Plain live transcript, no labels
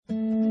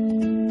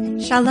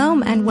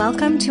Shalom and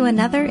welcome to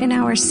another in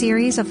our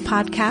series of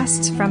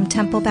podcasts from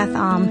Temple Beth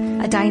Am,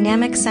 a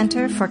dynamic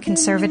center for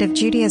conservative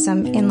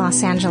Judaism in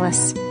Los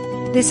Angeles.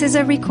 This is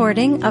a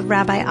recording of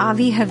Rabbi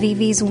Avi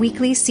Havivi's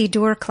weekly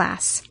Siddur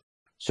class.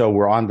 So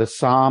we're on the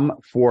Psalm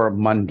for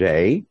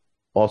Monday,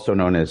 also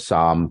known as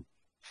Psalm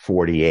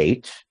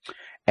 48,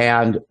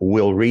 and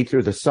we'll read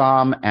through the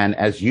Psalm, and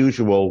as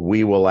usual,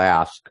 we will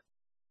ask,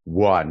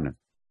 one,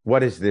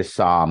 what is this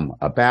Psalm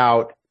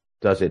about?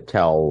 Does it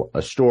tell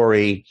a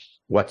story?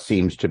 What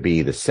seems to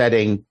be the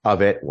setting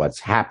of it? What's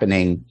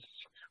happening?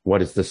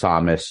 What is the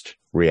psalmist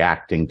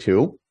reacting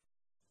to?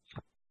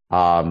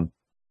 And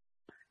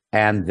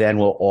then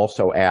we'll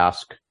also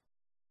ask,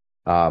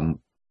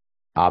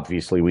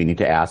 obviously we need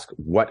to ask,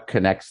 what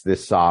connects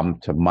this psalm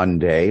to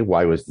Monday?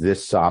 Why was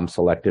this psalm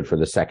selected for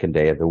the second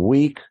day of the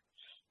week?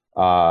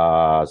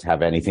 Does it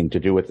have anything to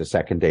do with the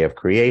second day of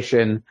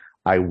creation?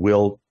 I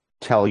will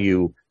tell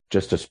you,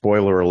 just a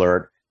spoiler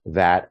alert,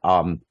 that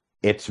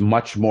it's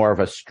much more of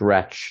a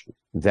stretch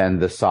than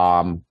the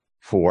psalm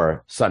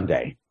for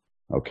Sunday.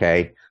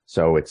 Okay,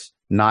 so it's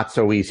not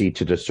so easy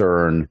to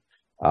discern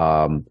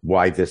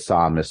why this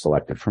psalm is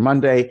selected for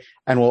Monday.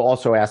 And we'll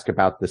also ask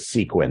about the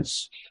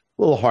sequence.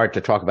 A little hard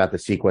to talk about the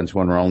sequence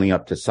when we're only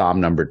up to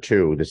Psalm number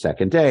 2, the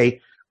second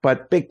day,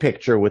 but big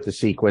picture with the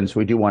sequence,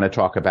 we do want to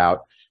talk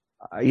about,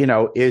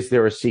 is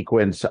there a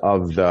sequence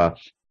of the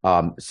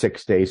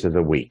 6 days of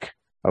the week?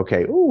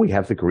 Okay. Ooh, we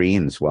have the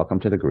Greens.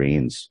 Welcome to the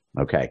Greens.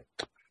 Okay.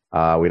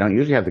 We don't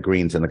usually have the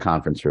Greens in the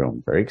conference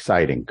room. Very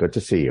exciting. Good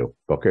to see you.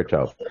 Boker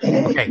Tov.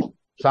 Okay.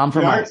 Psalm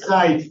from Yard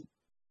site.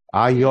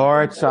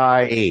 Yard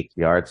site.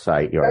 Yard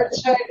site.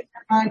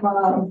 My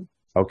mom.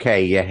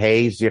 Okay.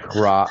 Yehei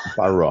Zichra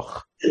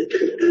Baruch.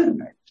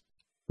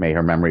 May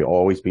her memory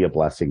always be a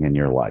blessing in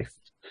your life.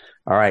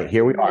 All right.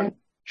 Here we are.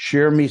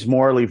 Shir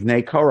Mizmor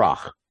Livnei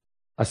Korach.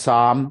 A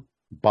psalm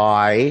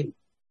by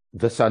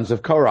the sons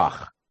of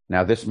Korach.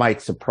 Now, this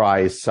might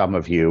surprise some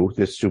of you,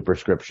 this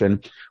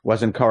superscription.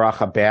 Wasn't Korach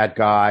a bad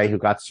guy who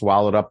got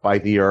swallowed up by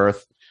the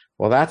earth?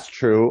 Well, that's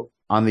true.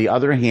 On the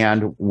other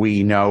hand,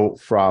 we know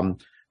from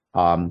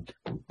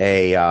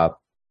a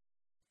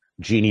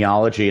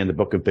genealogy in the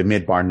book of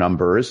Bamidbar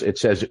Numbers, it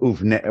says,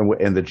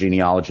 in the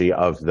genealogy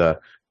of the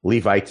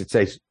Levites, it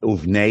says,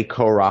 Uvnei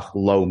Korach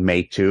lo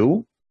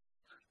metu.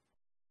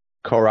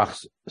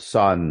 Korach's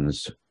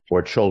sons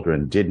or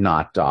children did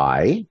not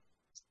die,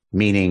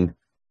 meaning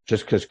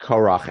just because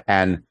Korach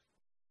and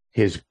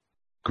his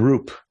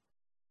group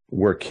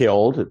were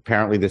killed.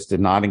 Apparently, this did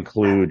not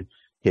include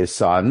his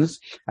sons.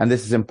 And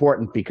this is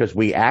important because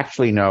we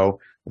actually know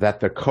that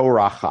the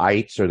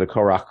Korachites, or the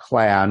Korach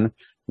clan,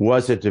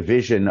 was a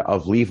division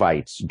of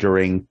Levites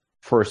during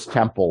First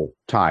Temple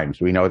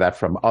times. We know that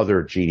from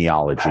other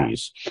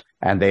genealogies.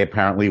 And they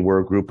apparently were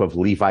a group of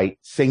Levite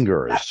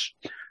singers.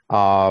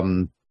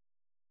 And,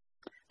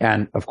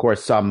 of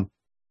course, some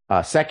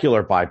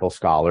secular Bible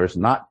scholars,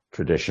 not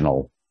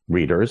traditional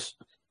readers,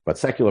 but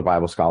secular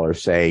Bible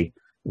scholars say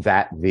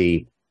that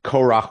the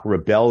Korach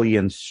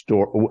rebellion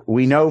story,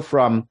 we know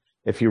from,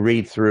 if you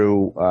read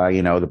through,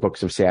 the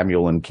books of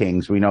Samuel and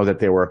Kings, we know that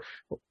there were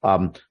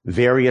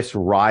various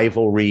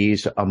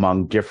rivalries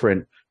among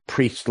different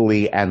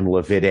priestly and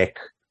Levitic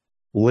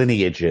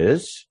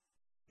lineages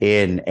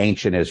in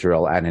ancient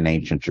Israel and in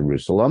ancient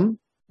Jerusalem.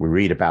 We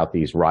read about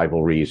these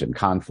rivalries and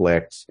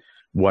conflicts.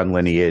 One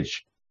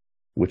lineage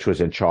which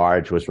was in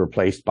charge was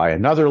replaced by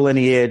another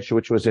lineage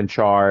which was in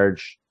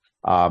charge.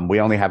 We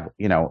only have,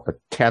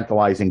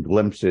 tantalizing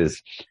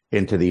glimpses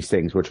into these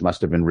things, which must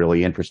have been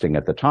really interesting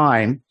at the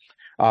time.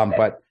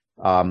 But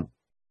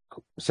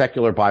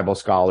secular Bible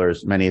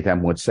scholars, many of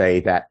them would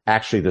say that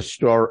actually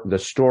the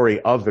story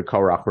of the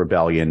Korach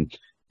rebellion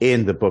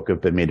in the book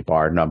of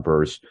Bamidbar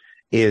Numbers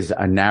is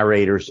a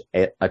narrator's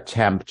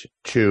attempt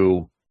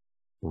to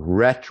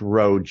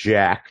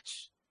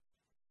retroject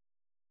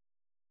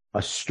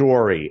a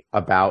story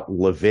about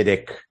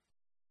Levitic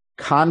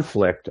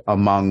conflict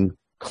among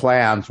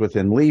clans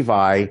within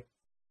Levi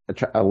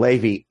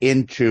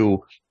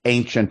into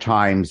ancient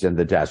times in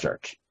the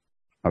desert.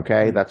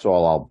 Okay, that's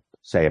all I'll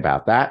say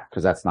about that,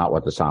 because that's not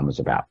what the psalm is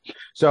about.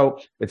 So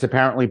it's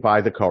apparently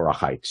by the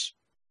Korachites.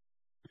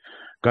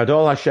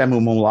 Gadol Hashem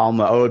umulal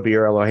ma'od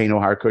b'ir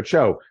Eloheinu har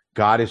kodsho.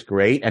 God is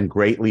great and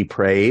greatly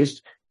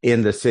praised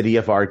in the city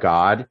of our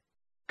God,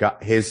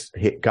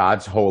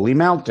 God's holy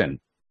mountain.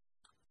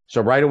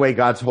 So right away,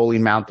 God's holy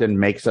mountain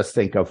makes us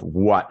think of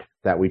what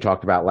that we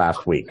talked about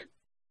last week.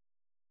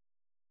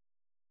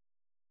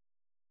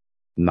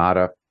 Not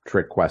a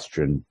trick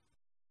question.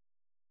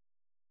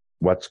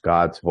 What's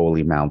God's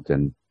holy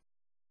mountain?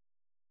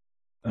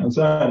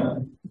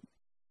 Temple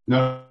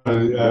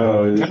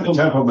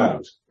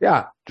Mount.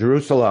 Yeah,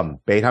 Jerusalem,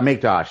 Beit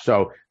HaMikdash.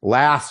 So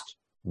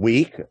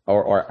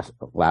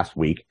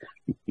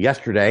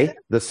yesterday,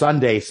 the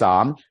Sunday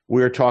Psalm,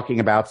 we were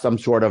talking about some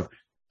sort of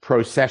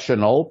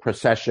procession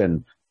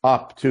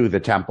up to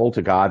the temple,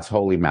 to God's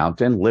holy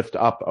mountain. Lift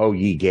up, O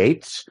ye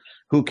gates.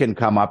 Who can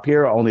come up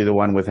here? Only the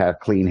one with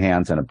clean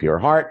hands and a pure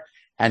heart.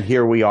 And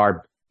here we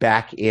are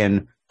back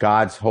in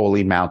God's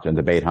holy mountain,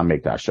 the Beit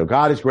HaMikdash. So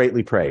God is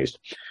greatly praised.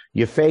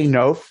 Yefei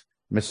Nof,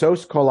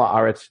 Mesos Kol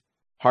Haaretz,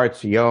 Har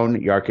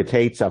Tzion,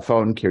 Yarketei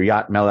Tzafon,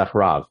 Kiryat Melech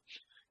Rav.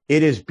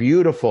 It is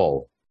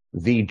beautiful.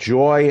 The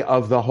joy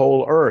of the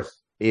whole earth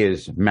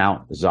is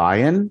Mount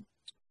Zion.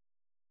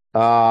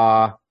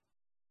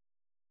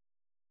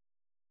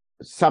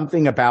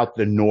 Something about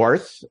the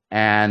north,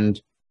 and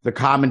the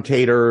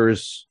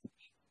commentators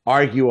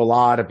argue a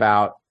lot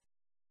about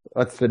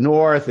what's the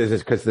north. Is it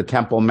because the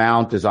Temple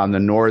Mount is on the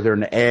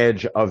northern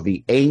edge of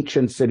the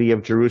ancient city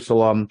of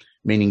Jerusalem,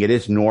 meaning it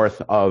is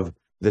north of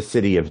the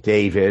city of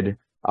David.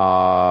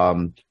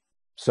 So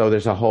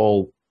there's a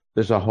whole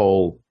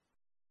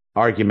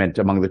argument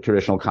among the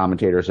traditional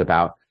commentators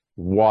about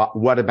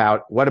what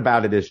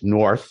about it is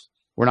north.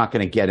 We're not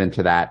going to get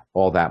into that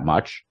all that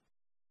much.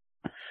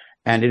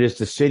 And it is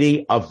the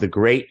city of the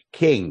great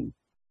king.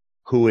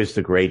 Who is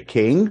the great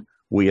king?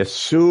 We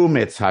assume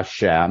it's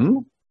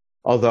Hashem,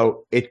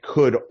 although it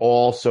could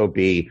also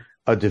be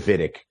a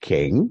Davidic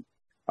king.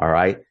 All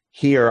right.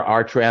 Here,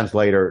 our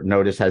translator,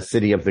 notice, has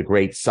city of the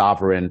great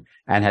sovereign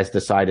and has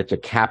decided to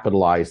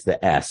capitalize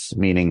the S,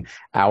 meaning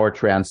our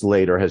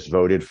translator has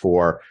voted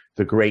for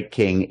the great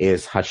king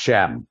is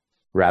Hashem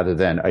rather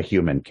than a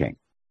human king.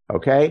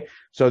 Okay.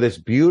 So this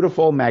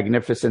beautiful,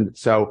 magnificent,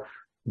 so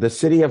the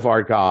city of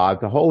our God,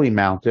 the holy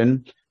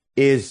mountain,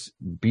 is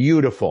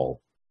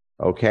beautiful.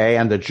 Okay.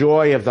 And the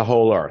joy of the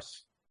whole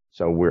earth.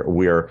 So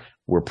we're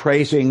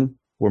praising,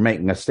 we're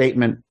making a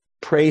statement,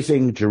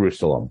 praising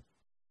Jerusalem.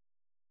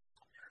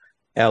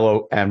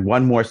 And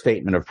one more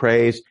statement of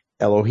praise.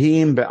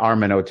 Elohim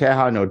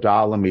be'armenoteha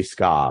noda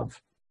lemiskav.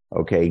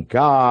 Okay.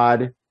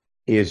 God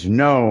is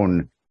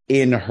known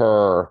in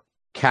her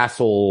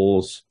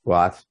castles.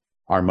 Well,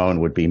 Armon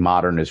would be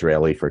modern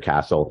Israeli for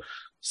castle.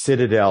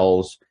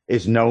 Citadels,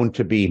 is known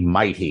to be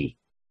mighty.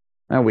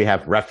 And we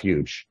have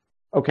refuge.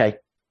 Okay.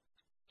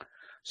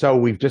 So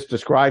we've just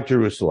described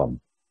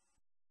Jerusalem.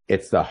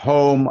 It's the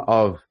home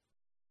of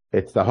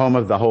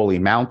the holy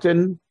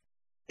mountain.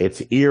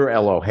 It's Ir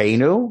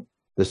Eloheinu,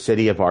 the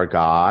city of our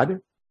God,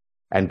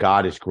 and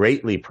God is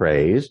greatly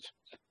praised.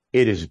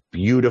 It is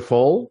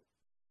beautiful.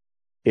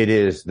 It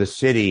is the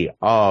city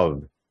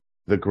of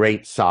the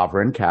great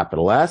sovereign,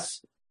 capital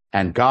S,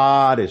 and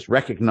God is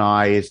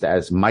recognized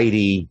as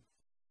mighty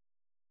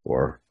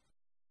or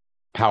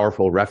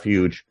powerful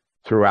refuge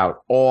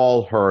throughout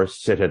all her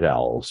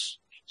citadels.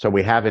 So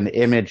we have an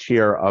image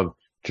here of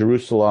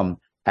Jerusalem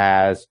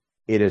as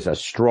it is a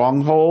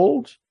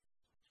stronghold,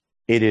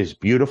 it is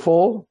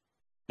beautiful,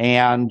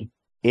 and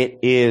it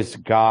is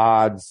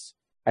God's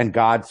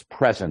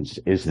presence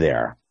is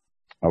there.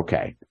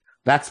 Okay.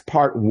 That's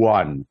part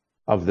one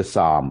of the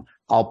Psalm.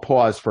 I'll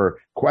pause for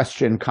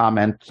question,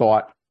 comment,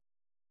 thought.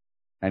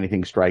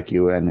 Anything strike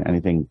you and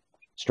anything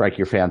strike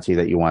your fancy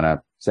that you want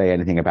to say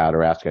anything about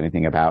or ask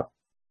anything about?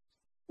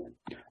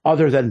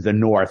 Other than the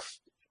north,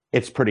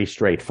 it's pretty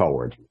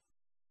straightforward.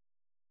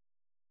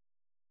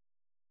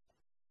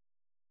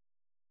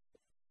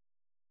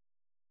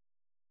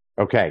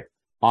 Okay,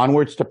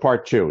 onwards to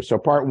part two. So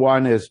part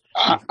one is...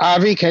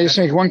 Avi, can I just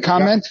make one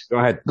comment?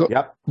 Yep. Go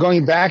ahead.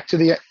 Going back to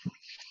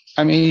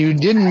you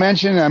didn't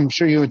mention, I'm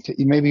sure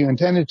maybe you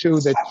intended to,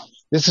 that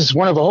this is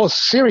one of a whole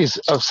series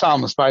of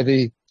Psalms by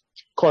the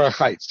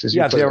Korachites.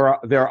 Yeah, there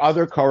are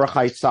other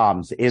Korachite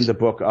Psalms in the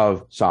book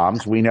of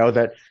Psalms. We know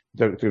that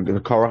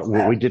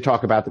we did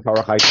talk about the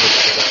Korachite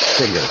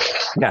singers.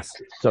 Yes,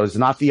 so it's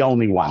not the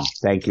only one.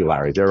 Thank you,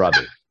 Larry. There are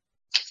others.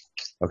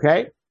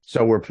 Okay,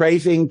 so we're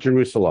praising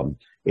Jerusalem.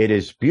 It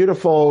is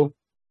beautiful.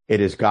 It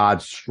is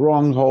God's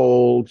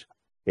stronghold.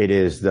 It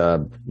is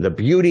the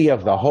beauty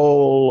of the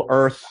whole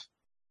earth.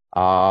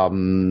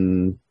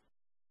 That's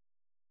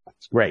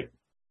great.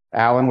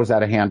 Alan, was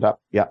that a hand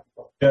up? Yeah.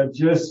 Yeah,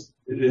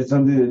 it's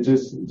something that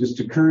just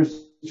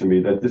occurs to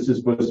me that this is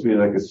supposed to be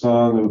like a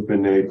song of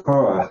Bnei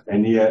Korach,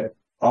 and yet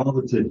all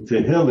the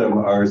Tehillim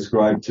are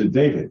ascribed to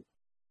David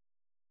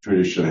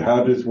traditionally.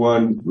 How does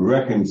one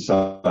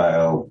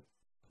reconcile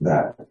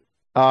that?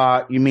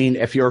 You mean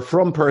if you're a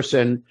frum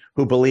person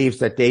who believes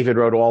that David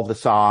wrote all the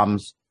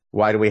Psalms,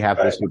 why do we have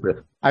this?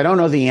 I don't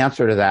know the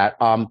answer to that.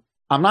 I'm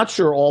not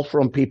sure all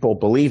frum people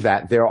believe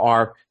that. There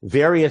are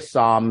various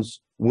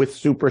Psalms with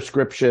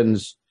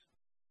superscriptions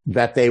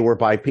that they were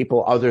by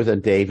people other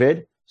than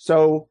David.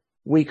 So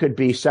we could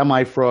be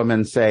semi-frum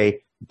and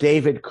say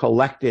David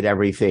collected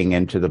everything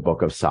into the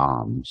book of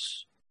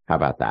Psalms. How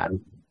about that?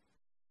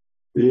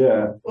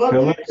 Yeah,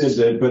 collected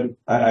it, but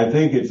I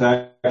think it's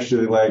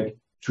actually like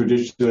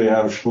traditionally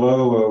how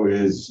Shlomo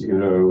is,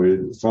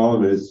 with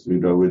Psalm is,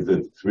 with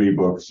the three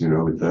books,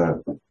 with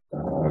the.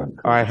 All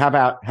right. How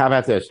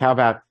about this? How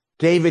about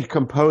David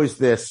composed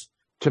this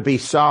to be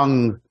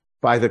sung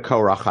by the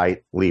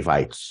Korachite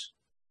Levites?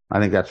 I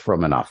think that's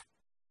from enough.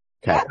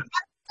 Okay.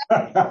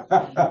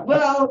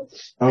 Well,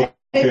 okay.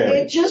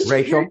 it just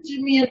Rachel? occurred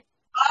to me in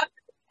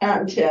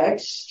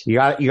context. You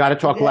got to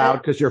talk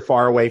loud because you're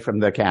far away from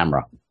the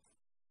camera.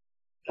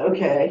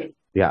 Okay.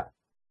 Yeah.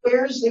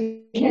 Where's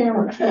the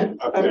camera?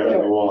 Up there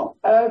on the wall.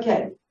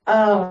 Okay.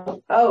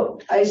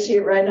 I see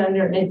it right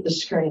underneath the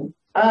screen.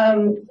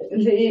 In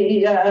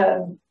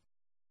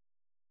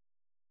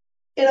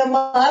a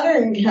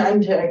modern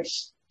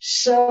context,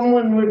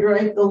 someone would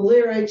write the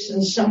lyrics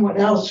and someone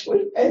else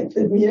would write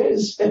the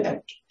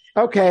music.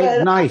 Okay,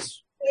 But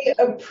nice.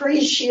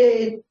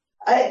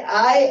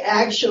 I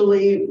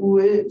actually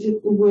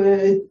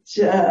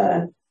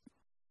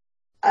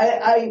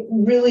I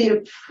really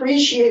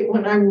appreciate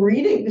when I'm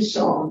reading the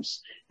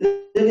Psalms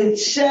that it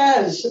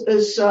says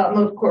a Psalm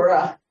of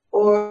Korah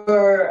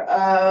or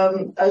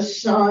a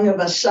Song of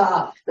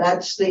Asaph.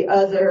 That's the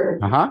other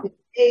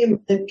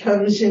name that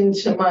comes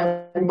into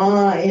my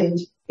mind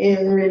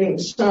in reading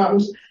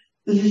Psalms.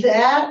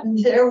 That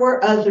there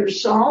were other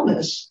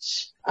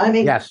psalmists. I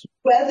mean, yes.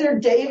 Whether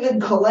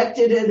David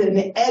collected it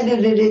and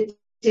edited it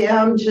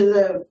down to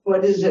the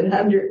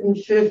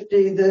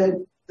 150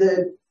 that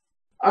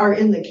are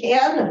in the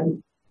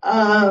canon,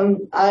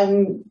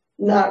 I'm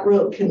not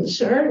real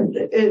concerned.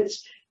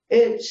 It's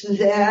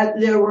that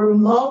there were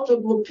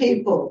multiple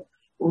people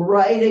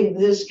writing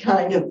this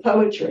kind of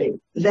poetry.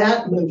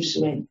 That moves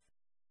me.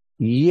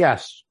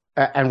 Yes.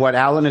 And what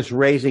Alan is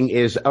raising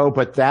is,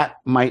 but that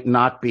might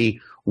not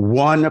be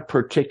one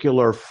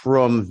particular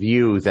from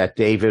view that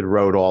David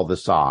wrote all the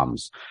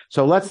Psalms.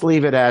 So let's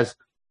leave it as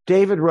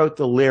David wrote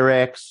the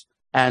lyrics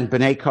and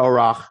Bnei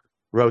Korach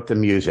wrote the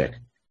music.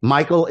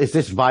 Michael, is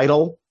this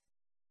vital?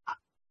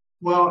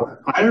 Well,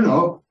 I don't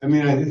know. I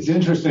mean, it's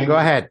interesting. Go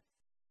ahead.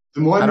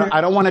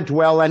 I don't want to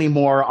dwell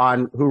anymore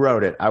on who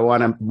wrote it. I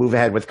want to move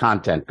ahead with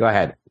content. Go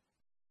ahead.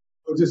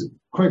 Well, just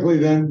quickly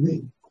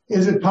then,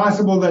 is it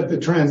possible that the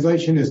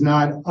translation is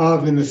not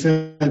of in the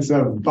sense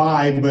of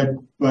by,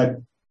 but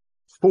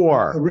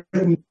for?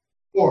 Written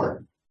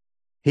for.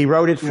 He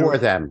wrote it for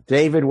them.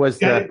 David was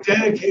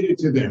dedicated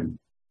to them.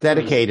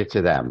 Dedicated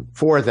to them,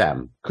 for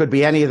them. Could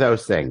be any of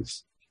those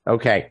things.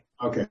 Okay.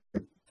 Okay.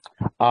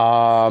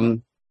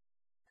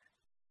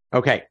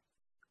 Okay.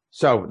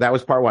 So that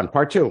was part one.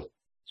 Part two.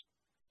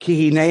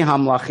 Ki hinei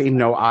hamlachim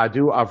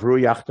no'adu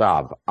avru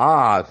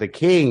yachdav. The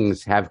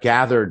kings have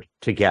gathered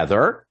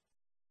together.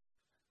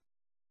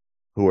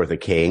 Who are the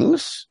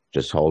kings?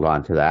 Just hold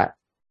on to that.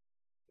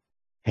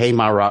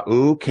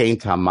 Heimara'u kein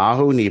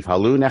tamahu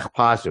nivhalu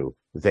nechpazu.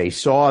 They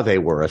saw, they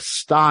were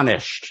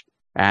astonished,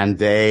 and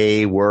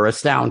they were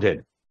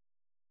astounded.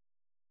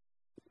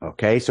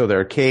 Okay, so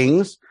they're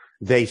kings.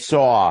 They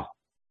saw,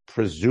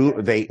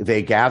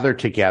 they gathered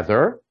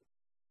together.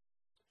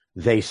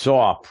 They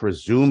saw,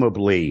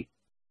 presumably,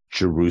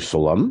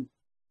 Jerusalem,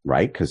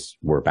 right? Because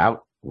we're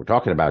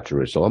talking about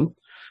Jerusalem.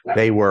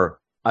 They were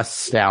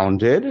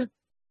astounded.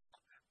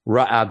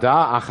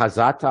 Ra'ada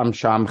achazatam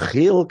sham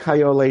chil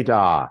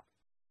kayoleda.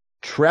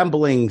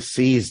 Trembling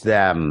seized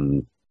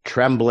them,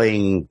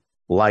 trembling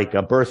like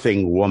a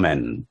birthing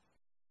woman.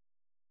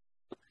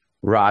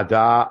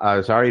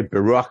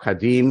 Beruach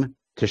Kadim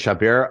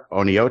Tishaber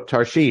Oniot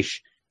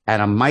Tarshish,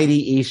 and a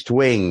mighty east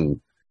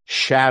wind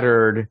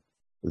shattered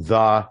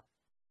the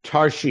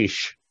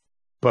Tarshish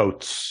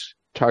boats.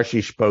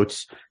 Tarshish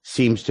boats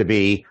seems to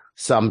be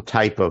some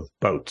type of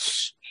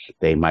boats.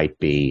 They might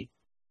be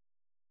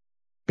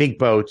big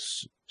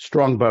boats,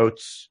 strong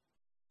boats,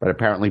 but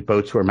apparently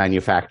boats were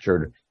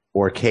manufactured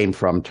or came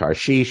from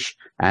Tarshish,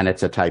 and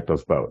it's a type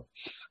of boat.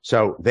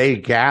 So they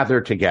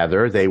gathered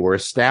together. They were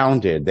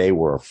astounded. They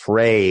were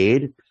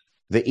afraid.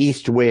 The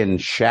east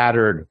wind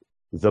shattered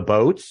the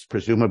boats,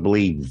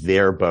 presumably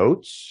their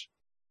boats.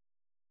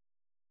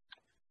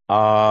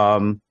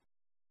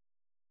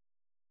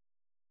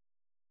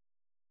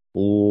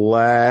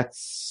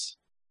 Let's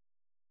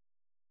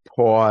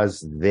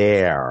pause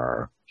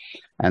there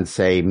and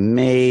say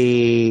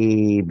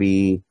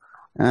maybe,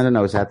 I don't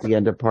know, is that the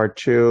end of part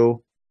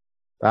two?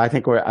 I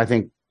think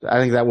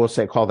that we'll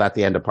call that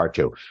the end of part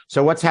two.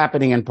 So what's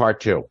happening in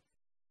part two?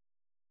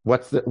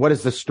 What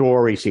does the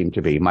story seem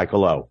to be,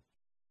 Michael O?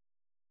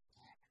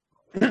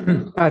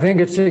 I think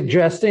it's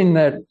suggesting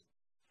that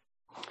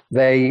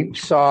they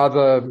saw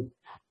that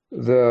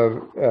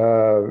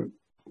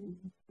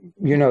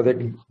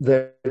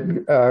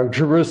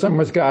Jerusalem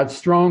was God's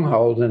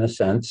stronghold in a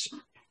sense,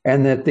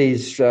 and that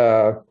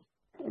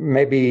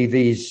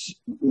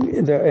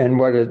and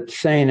what it's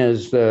saying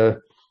is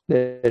that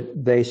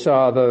they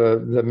saw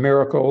the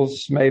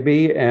miracles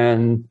maybe,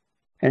 and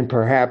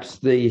perhaps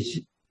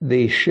these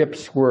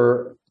ships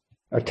were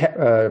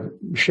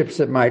ships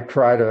that might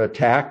try to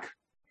attack.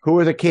 Who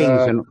are the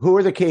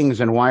kings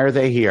and why are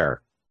they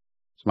here?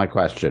 That's my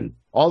question.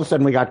 All of a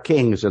sudden we got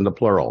kings in the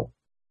plural.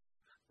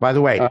 By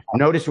the way,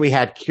 notice we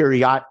had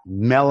Kiryat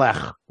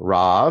Melech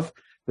Rav,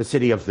 the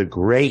city of the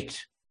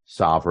great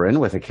sovereign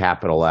with a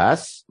capital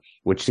S,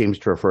 which seems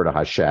to refer to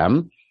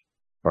Hashem,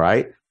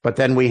 right? But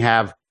then we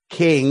have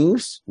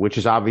kings, which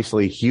is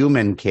obviously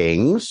human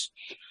kings,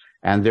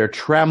 and they're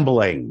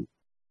trembling.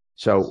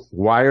 So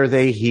why are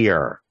they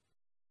here?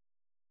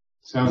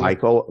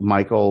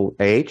 Michael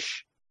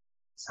H.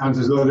 Sounds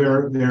as though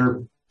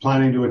they're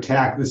planning to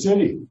attack the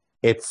city.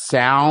 It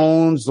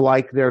sounds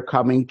like they're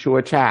coming to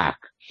attack.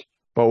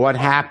 But what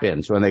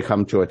happens when they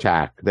come to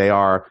attack? They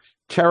are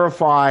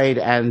terrified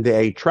and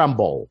they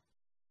tremble.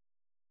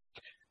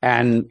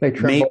 And they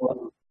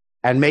tremble.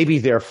 and maybe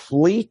their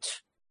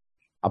fleet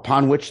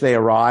upon which they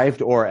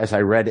arrived, or as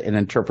I read an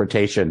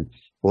interpretation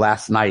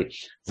last night,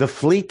 the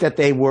fleet that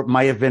they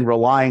might have been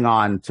relying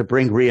on to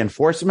bring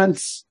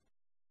reinforcements,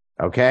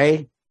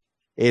 okay,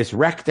 is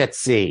wrecked at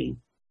sea.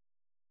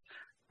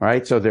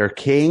 Right? So they're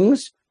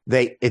kings.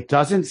 It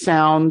doesn't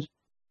sound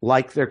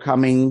like they're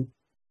coming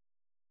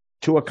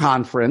to a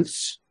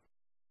conference,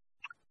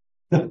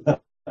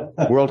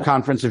 World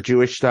Conference of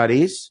Jewish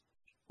Studies.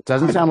 It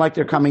doesn't sound like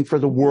they're coming for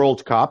the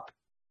World Cup,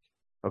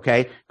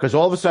 okay? Because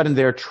all of a sudden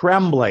they're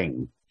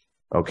trembling,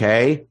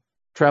 okay?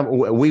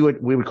 We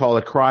would call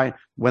it crying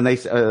when they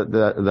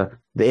the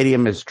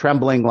idiom is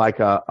trembling like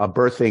a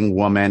birthing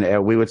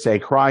woman. We would say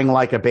crying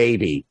like a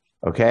baby,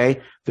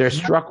 okay? They're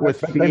struck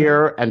with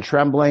fear and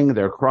trembling.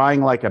 They're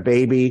crying like a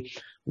baby.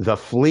 The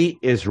fleet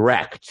is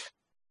wrecked.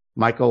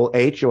 Michael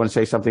H., you want to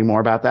say something more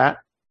about that?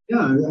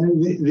 Yeah,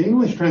 the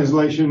English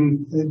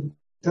translation, it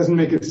doesn't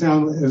make it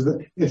sound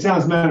it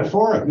sounds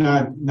metaphoric,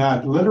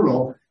 not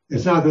literal.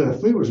 It's not that the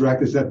fleet was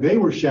wrecked, it's that they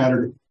were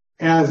shattered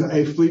as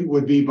a fleet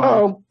would be by.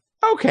 Oh,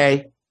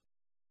 okay.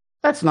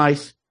 That's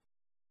nice.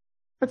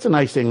 That's a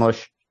nice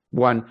English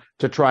one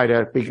to try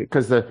to,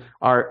 because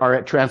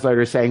our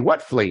translator is saying,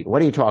 what fleet?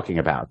 What are you talking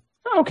about?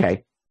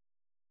 Okay.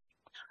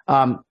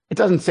 It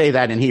doesn't say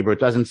that in Hebrew. It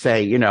doesn't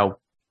say, Tisha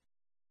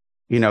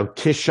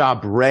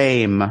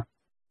B'Reim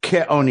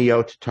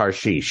Ke'oniot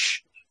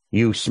Tarshish.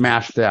 You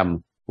smashed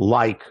them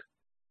like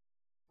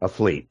a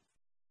fleet.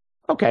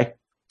 Okay.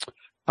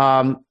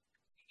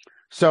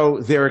 So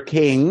they're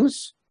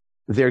kings.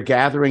 They're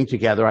gathering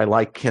together. I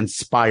like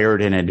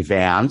conspired in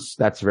advance.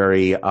 That's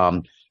very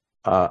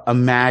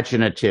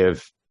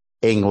imaginative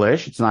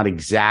English. It's not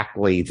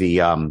exactly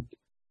the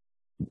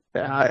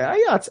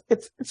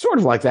it's sort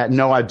of like that.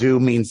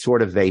 Noadu means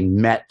sort of they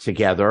met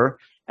together,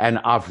 and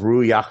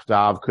Avru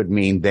Yachdav could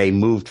mean they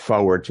moved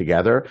forward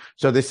together.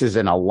 So this is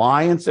an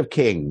alliance of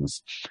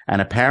kings,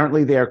 and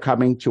apparently they're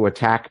coming to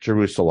attack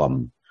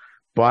Jerusalem.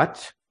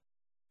 But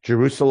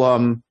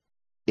Jerusalem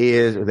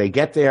they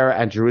get there,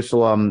 and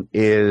Jerusalem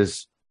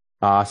is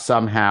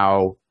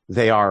somehow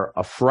they are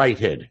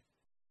affrighted.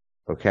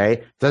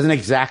 Okay, doesn't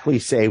exactly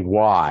say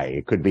why.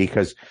 It could be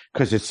because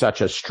it's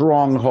such a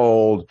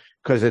stronghold,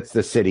 because it's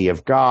the city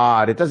of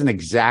God. It doesn't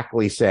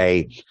exactly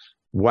say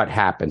what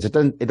happens. It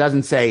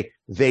doesn't say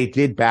they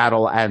did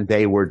battle and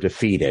they were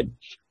defeated,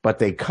 but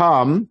they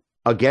come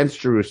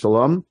against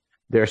Jerusalem.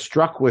 They're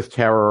struck with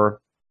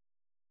terror,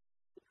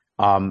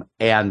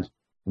 and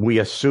we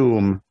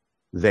assume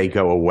they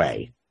go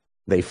away.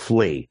 They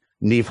flee.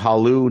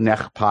 Nivhalu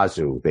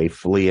nechpazu. They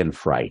flee in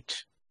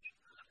fright.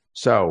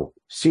 So,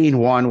 scene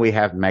 1, we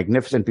have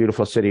magnificent,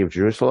 beautiful city of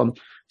Jerusalem.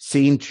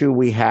 Scene 2,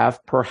 we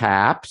have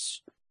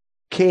perhaps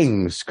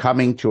kings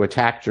coming to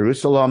attack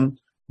Jerusalem,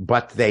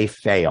 but they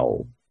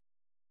fail.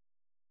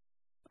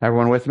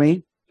 Everyone with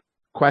me?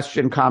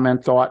 Question,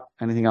 comment, thought?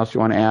 Anything else you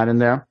want to add in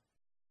there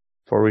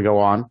before we go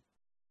on?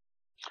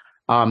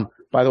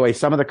 By the way,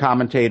 some of the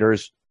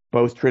commentators,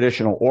 both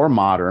traditional or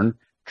modern,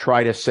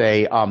 try to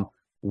say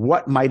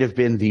what might have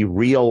been the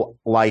real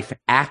life,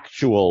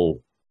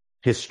 actual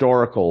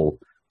historical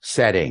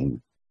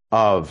setting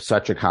of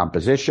such a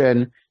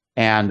composition.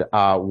 And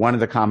one of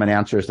the common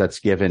answers that's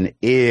given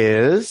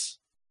is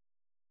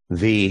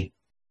the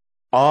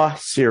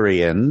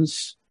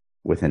Assyrians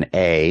with an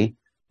A,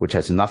 which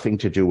has nothing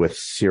to do with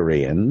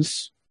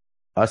Syrians.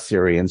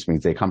 Assyrians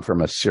means they come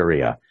from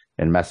Assyria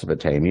in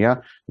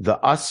Mesopotamia. The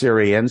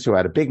Assyrians, who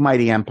had a big,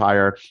 mighty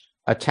empire,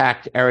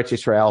 attacked Eretz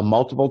Israel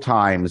multiple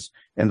times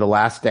in the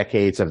last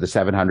decades of the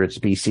 700s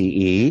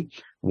BCE.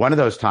 One of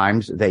those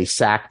times, they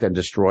sacked and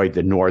destroyed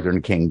the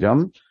northern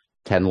kingdom.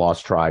 10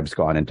 lost tribes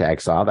gone into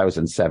exile. That was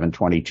in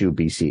 722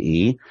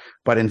 BCE.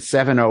 But in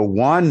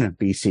 701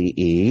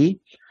 BCE,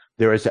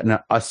 there is an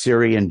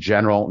Assyrian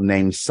general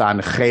named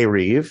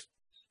Sancheriv,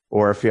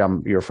 or if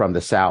you're from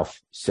the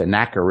south,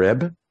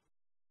 Sennacherib,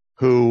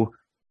 who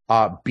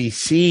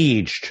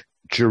besieged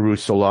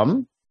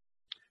Jerusalem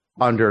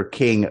under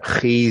King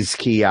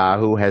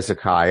Hezekiah.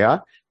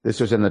 This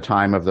was in the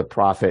time of the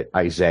prophet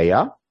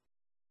Isaiah,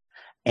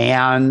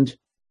 and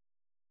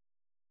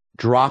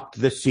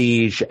dropped the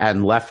siege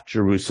and left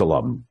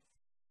Jerusalem.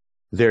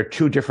 There are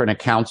two different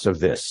accounts of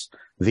this.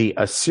 The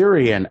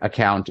Assyrian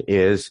account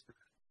is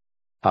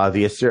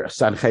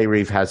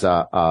Sancheriv has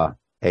a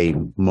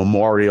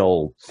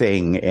memorial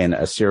thing in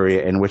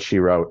Assyria in which he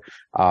wrote,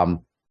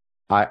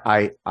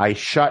 I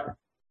shut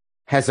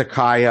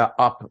Hezekiah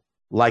up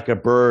like a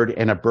bird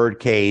in a bird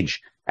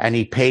cage, and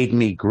he paid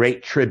me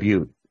great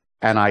tribute,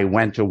 and I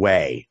went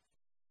away.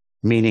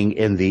 Meaning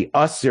in the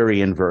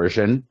Assyrian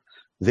version,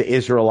 the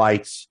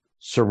Israelites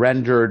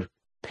surrendered,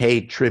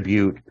 paid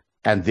tribute,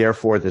 and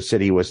therefore the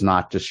city was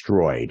not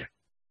destroyed.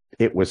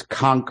 It was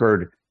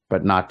conquered,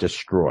 but not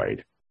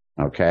destroyed.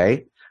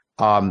 Okay?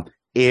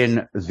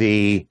 In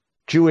the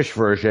Jewish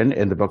version,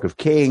 in the Book of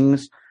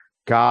Kings,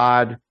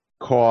 God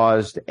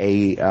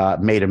made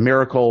a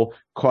miracle,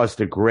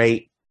 caused a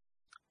great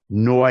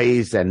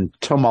noise and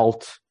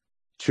tumult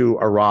to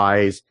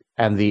arise,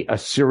 and the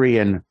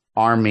Assyrian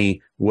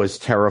army was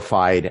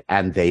terrified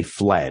and they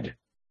fled.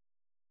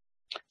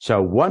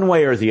 So one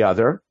way or the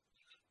other,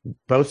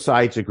 both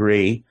sides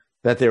agree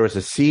that there was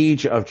a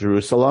siege of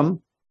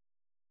Jerusalem,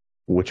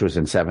 which was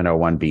in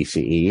 701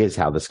 BCE, is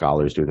how the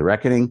scholars do the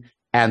reckoning,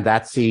 and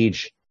that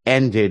siege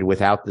ended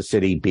without the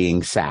city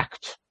being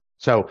sacked.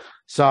 So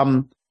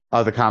some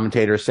of the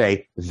commentators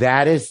say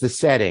that is the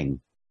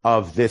setting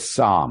of this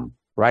psalm,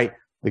 right?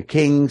 The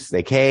kings,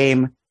 they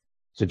came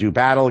to do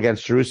battle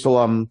against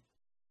Jerusalem,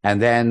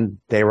 and then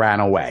they ran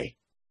away.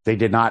 They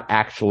did not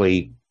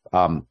actually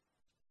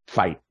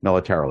fight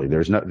militarily.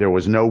 There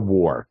was no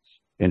war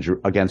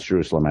against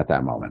Jerusalem at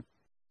that moment.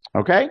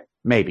 Okay?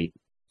 Maybe.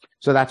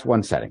 So that's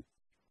one setting.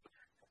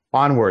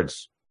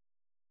 Onwards.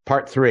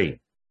 Part 3.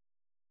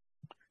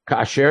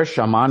 Ka'asher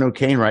shamanu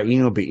kein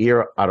ra'inu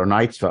be'ir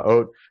Adonai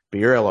tzvaot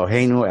be'ir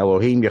Eloheinu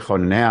Elohim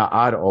yechonenea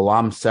ad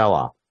olam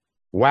selah.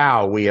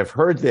 Wow, we have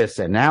heard this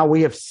and now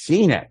we have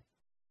seen it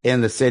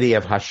in the city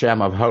of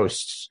Hashem of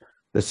hosts,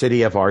 the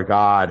city of our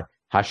God.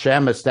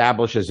 Hashem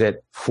establishes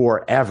it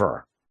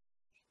forever,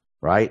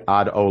 right?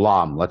 Ad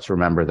olam. Let's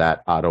remember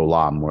that ad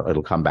olam.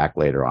 It'll come back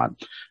later on.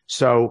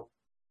 So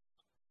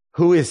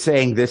who is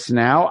saying this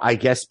now? I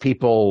guess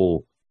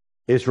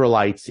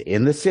Israelites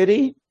in the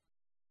city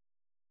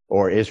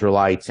or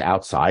Israelites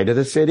outside of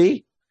the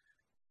city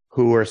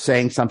who are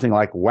saying something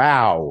like,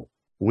 wow,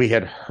 we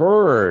had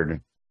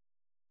heard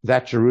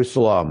that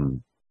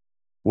Jerusalem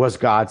was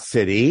God's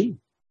city,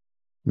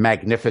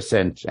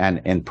 magnificent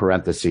and, in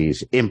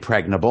parentheses,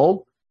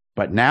 impregnable,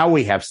 but now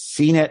we have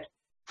seen it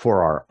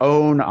for our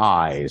own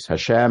eyes.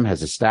 Hashem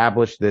has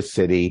established this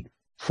city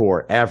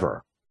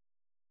forever.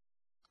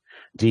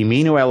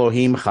 Diminu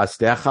Elohim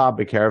chasdecha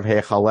b'kerev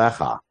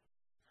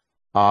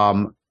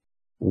heichalecha.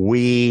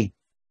 We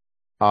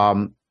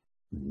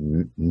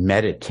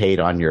meditate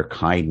on your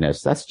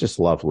kindness. That's just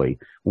lovely.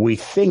 We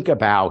think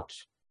about,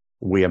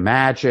 we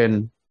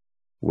imagine,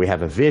 we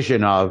have a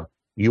vision of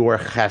your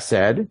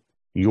chesed,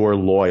 your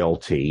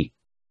loyalty,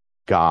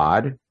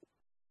 God,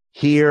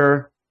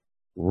 here,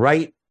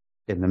 right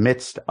in the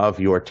midst of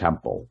your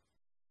temple.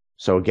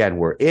 So again,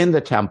 we're in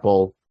the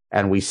temple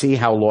and we see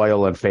how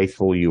loyal and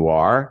faithful you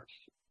are.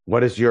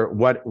 What is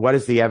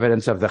the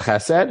evidence of the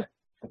chesed?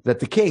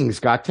 That the kings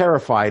got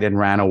terrified and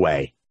ran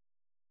away.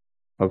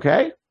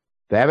 Okay?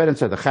 The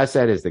evidence of the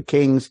chesed is the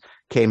kings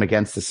came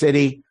against the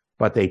city,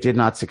 but they did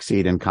not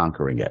succeed in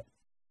conquering it.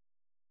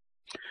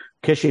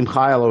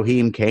 Kishimcha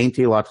Elohim kein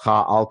tilatcha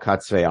al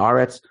katzvei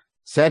aretz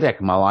tzedek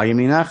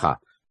malayiminecha.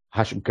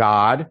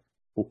 God,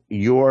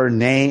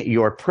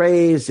 your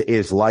praise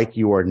is like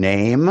your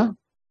name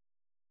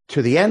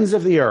to the ends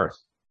of the earth.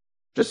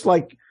 Just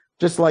like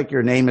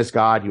your name is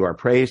God, you are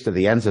praised to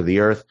the ends of the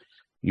earth.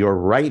 Your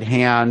right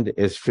hand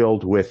is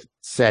filled with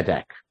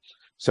tzedek.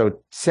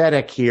 So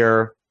tzedek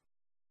here,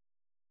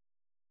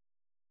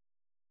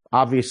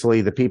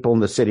 obviously the people in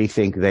the city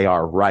think they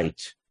are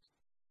right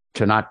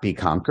to not be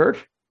conquered.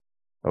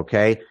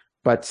 Okay.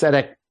 But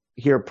tzedek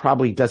here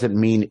probably doesn't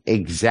mean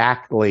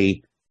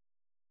exactly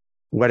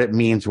what it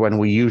means when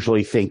we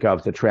usually think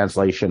of the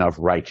translation of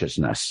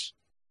righteousness.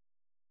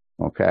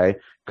 Okay.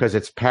 Because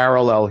it's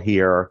parallel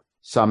here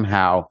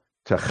somehow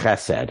to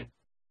chesed.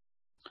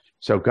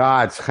 So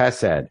God's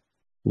chesed,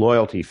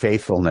 loyalty,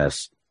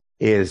 faithfulness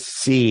is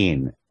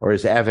seen or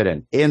is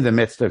evident in the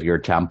midst of your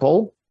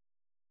temple,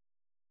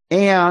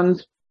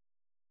 and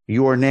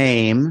your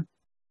name,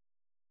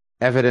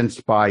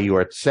 evidenced by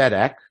your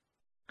tzedek,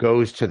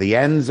 goes to the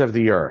ends of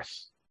the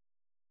earth,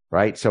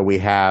 right? So we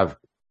have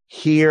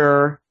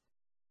here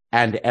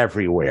and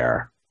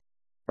everywhere,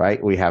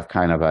 right? We have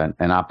kind of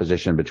an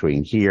opposition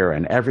between here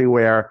and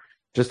everywhere.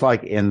 Just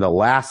like in the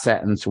last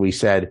sentence, we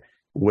said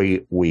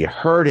we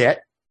heard it.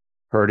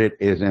 Heard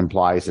it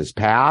implies as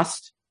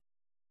past,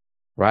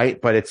 right?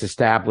 But it's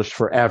established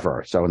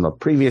forever. So in the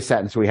previous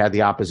sentence, we had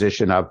the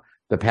opposition of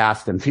the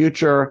past and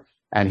future,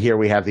 and here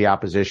we have the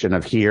opposition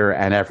of here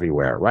and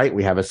everywhere, right?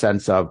 We have a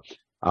sense of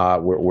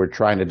we're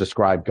trying to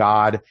describe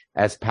God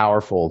as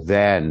powerful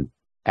then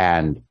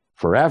and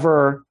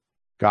forever.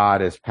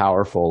 God is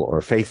powerful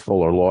or faithful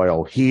or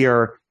loyal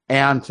here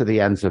and to the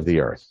ends of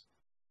the earth.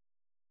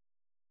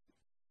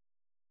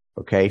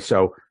 Okay,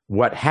 so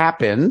what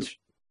happened,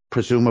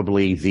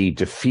 presumably the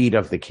defeat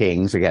of the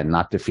kings, again,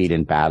 not defeat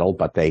in battle,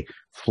 but they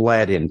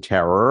fled in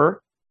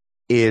terror,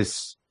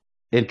 is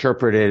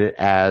interpreted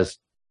as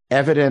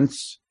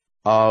evidence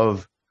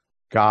of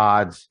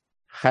God's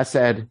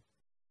chesed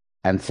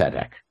and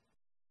tzedek.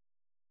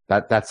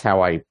 That's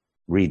how I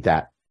read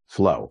that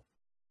flow.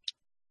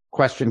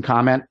 Question,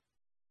 comment?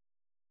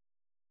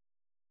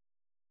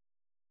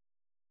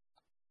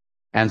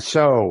 And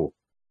so,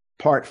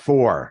 part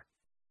 4,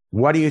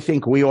 what do you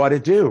think we ought to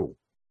do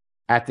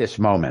at this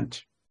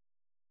moment?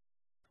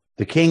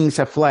 The kings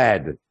have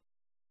fled.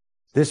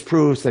 This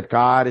proves that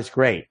God is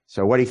great.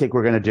 So what do you think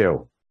we're going to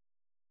do?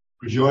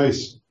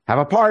 Rejoice. Have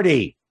a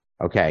party.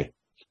 Okay.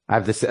 I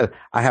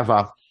have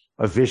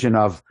a vision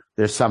of,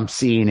 there's some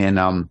scene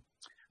in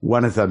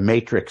one of the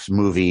Matrix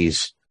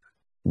movies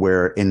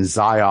where in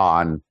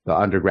Zion, the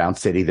underground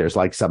city, there's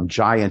like some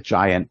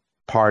giant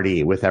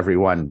party with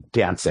everyone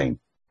dancing,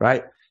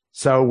 right?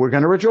 So we're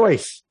going to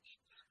rejoice.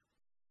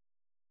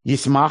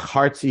 Yismach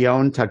Har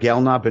Tzion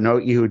Tagelna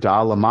Benot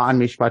Yehuda Lama'an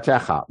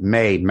Mishpatecha.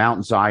 May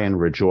Mount Zion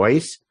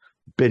rejoice.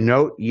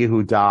 Benot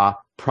Yehuda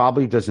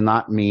probably does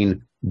not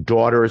mean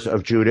daughters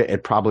of Judah.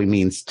 It probably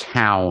means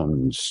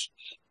towns,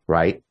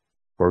 right?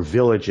 Or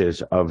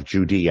villages of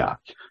Judea.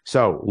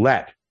 So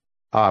let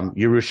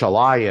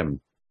Yerushalayim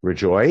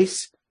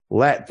rejoice.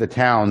 Let the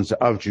towns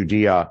of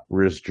Judea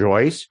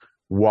rejoice.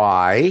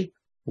 Why?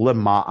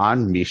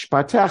 Lema'an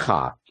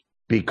mishpatecha.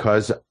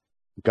 Because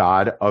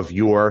God of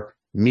your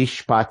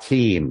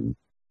mishpatim.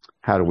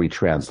 How do we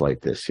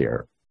translate this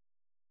here?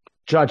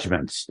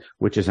 Judgments,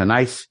 which is a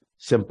nice,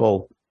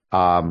 simple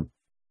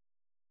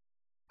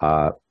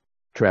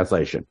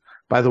translation.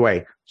 By the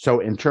way,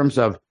 so in terms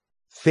of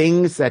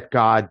things that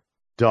God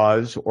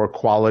does or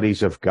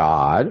qualities of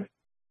God,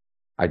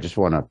 I just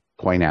want to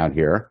point out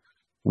here,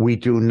 we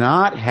do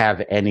not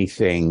have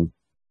anything.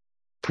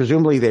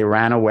 Presumably they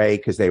ran away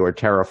because they were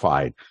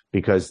terrified,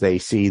 because they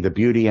see the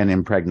beauty and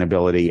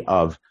impregnability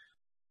of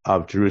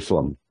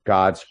Jerusalem,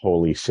 God's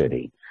holy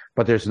city.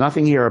 But there's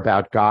nothing here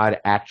about God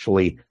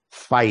actually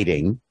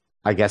fighting,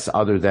 I guess,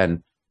 other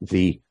than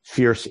the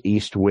fierce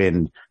east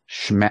wind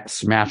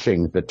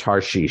smashing the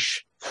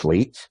Tarshish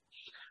fleet.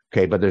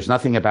 Okay, but there's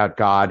nothing about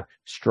God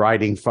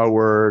striding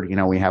forward. You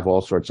know, we have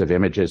all sorts of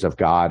images of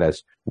God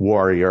as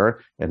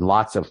warrior in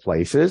lots of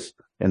places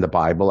in the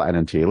Bible and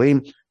in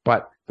Tehillim.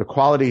 But the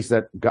qualities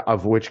that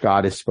of which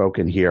God is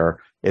spoken here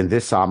in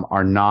this psalm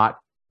are not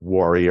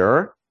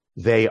warrior.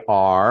 They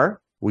are,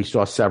 we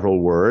saw several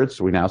words.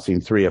 We now seen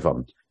three of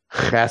them.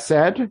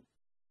 Chesed,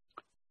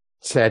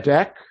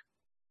 tzedek,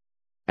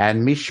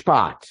 and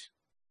mishpat,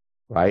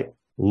 right?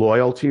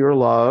 Loyalty or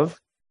love,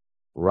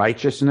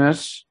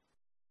 righteousness,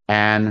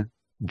 and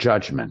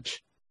judgment.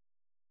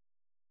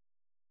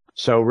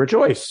 So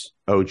rejoice,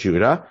 O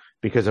Judah,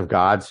 because of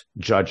God's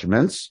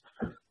judgments.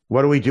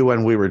 What do we do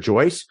when we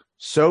rejoice?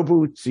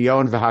 Sobu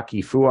Zion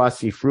v'hakifua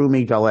sifru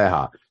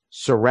migdaleha.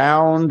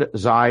 Surround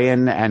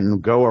Zion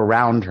and go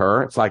around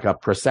her. It's like a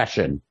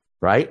procession,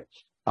 right?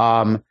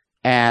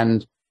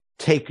 And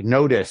take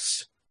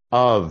notice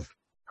of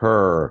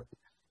her,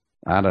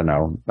 I don't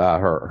know,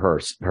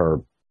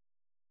 her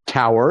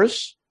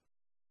towers.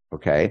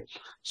 Okay.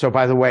 So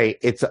by the way,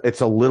 it's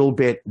a little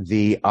bit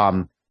the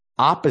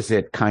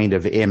opposite kind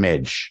of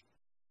image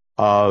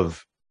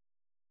of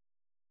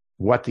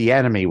what the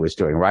enemy was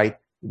doing, right?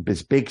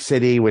 This big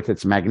city with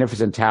its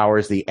magnificent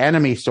towers, the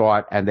enemy saw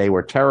it and they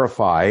were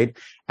terrified.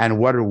 And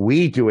what are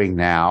we doing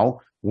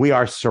now? We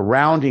are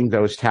surrounding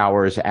those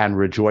towers and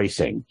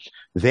rejoicing.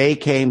 They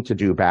came to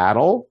do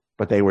battle,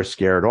 but they were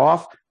scared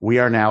off. We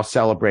are now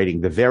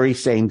celebrating the very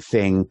same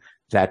thing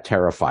that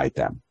terrified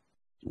them.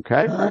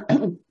 Okay.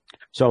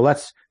 So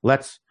let's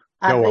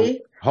go.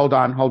 Hold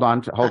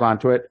on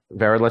to it.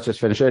 Vera, let's just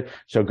finish it.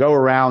 So go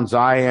around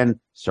Zion,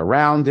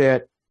 surround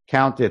it,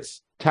 count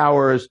its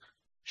towers.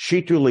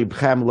 Shitu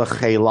libchem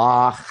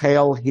lechela.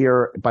 Chel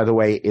here, by the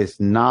way, is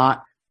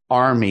not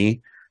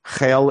army.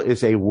 Chel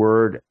is a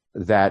word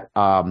that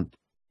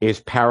is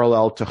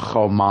parallel to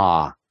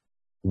choma,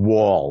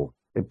 wall.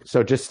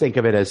 So just think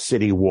of it as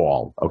city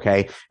wall,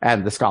 okay?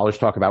 And the scholars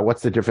talk about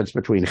what's the difference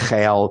between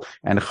chel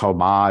and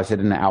choma. Is it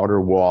an outer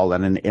wall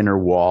and an inner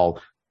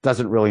wall?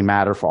 Doesn't really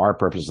matter for our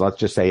purposes. Let's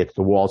just say it's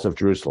the walls of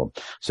Jerusalem.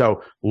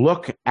 So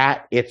look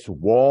at its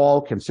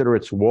wall, consider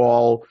its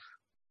wall.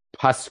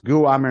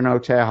 Pasgu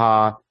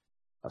amrinoteha,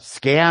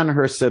 scan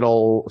her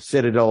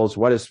citadels.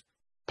 What does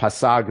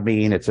pasag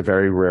mean? It's a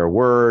very rare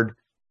word.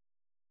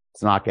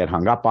 Let's not get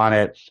hung up on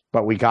it.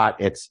 But we got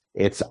it's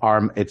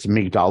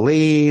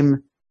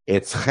migdalim,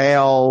 it's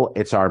chel,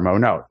 it's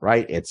armonot,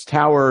 right? It's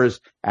towers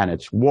and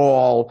it's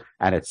wall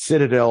and it's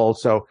citadel.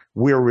 So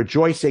we're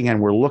rejoicing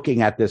and we're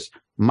looking at this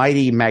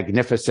mighty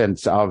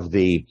magnificence of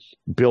the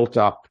built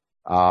up,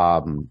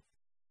 of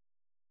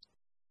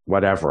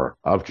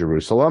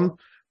Jerusalem.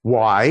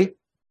 Why?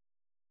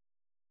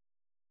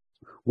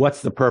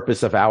 What's the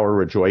purpose of our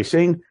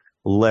rejoicing?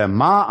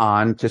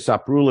 Lema'an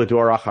tisapru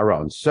l'dor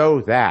acharon,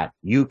 so that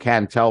you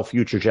can tell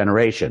future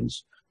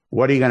generations.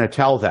 What are you going to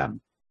tell them?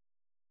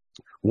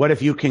 What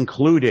have you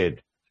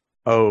concluded,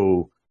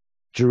 O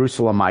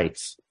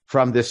Jerusalemites,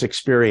 from this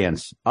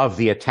experience of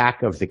the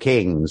attack of the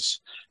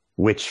kings,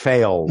 which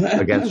failed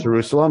against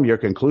Jerusalem? Your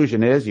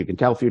conclusion is, you can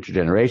tell future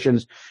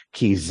generations,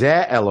 Ki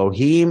zeh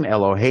Elohim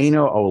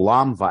Eloheinu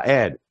olam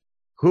va'ed,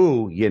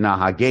 hu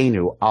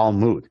yinahagenu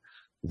almut.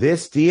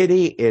 This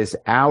deity is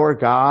our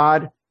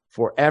God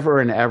forever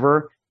and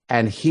ever,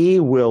 and he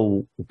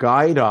will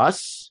guide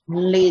us.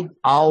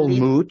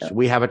 Almut,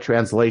 we have a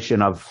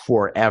translation of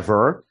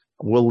forever.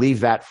 We'll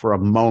leave that for a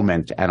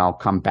moment, and I'll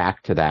come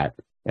back to that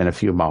in a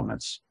few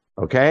moments.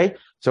 Okay?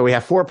 So we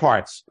have 4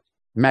 parts.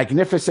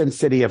 Magnificent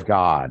city of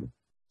God.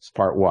 It's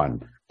part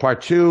 1.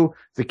 Part 2,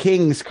 the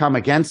kings come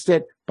against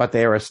it, but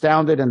they are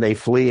astounded and they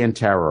flee in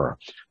terror.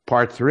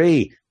 Part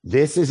 3,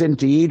 this is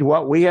indeed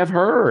what we have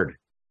heard,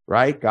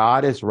 right?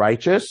 God is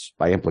righteous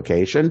by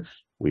implication.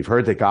 We've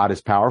heard that God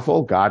is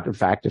powerful. God, in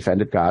fact,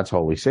 defended God's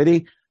holy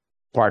city.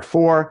 Part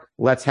 4,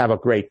 let's have a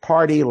great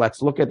party.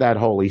 Let's look at that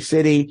holy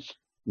city.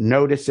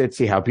 notice it,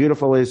 see how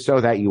beautiful it is, so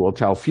that you will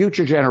tell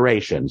future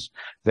generations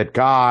that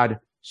God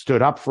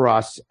stood up for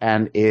us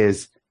and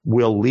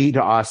will lead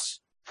us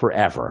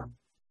forever.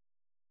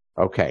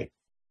 Okay.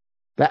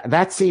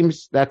 That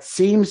seems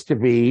to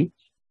be,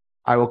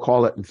 I will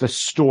call it the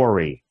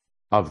story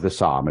of the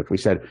psalm. If we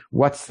said,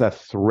 what's the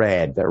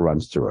thread that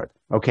runs through it?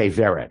 Okay,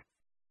 Vered.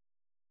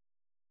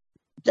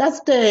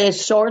 Just a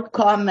short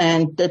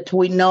comment that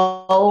we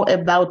know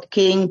about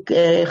King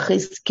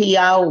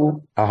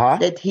Chizkiyahu,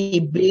 that he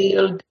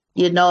built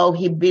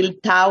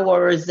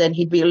towers and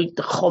he built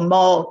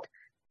chomot.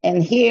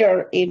 And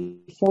here,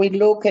 if we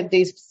look at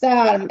this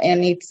psalm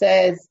and it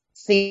says,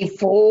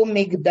 Sifru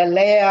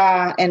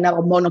Migdalea and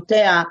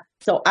Armonotea,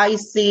 so I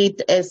see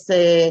it as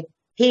a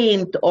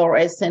hint or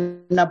as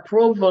an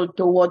approval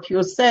to what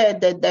you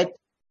said, that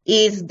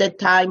is the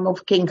time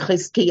of King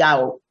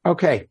Chizkiyahu.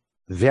 Okay.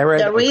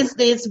 There is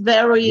this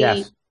very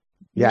known,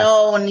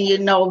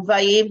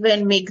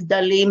 Vayiven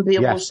Migdalim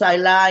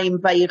B'Yerushalayim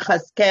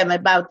Vayichaskem,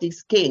 about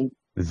this king.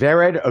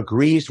 Vered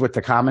agrees with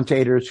the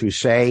commentators who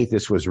say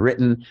this was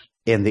written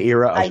in the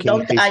era of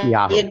King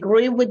Chizkiyahu. I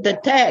agree with the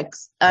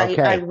text.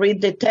 Okay. I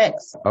read the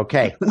text.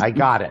 Okay, I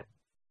got it.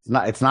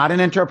 It's not an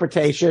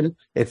interpretation.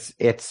 It's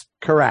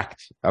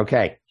correct.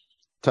 Okay.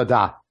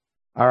 Tada.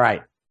 All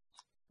right.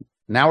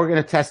 Now we're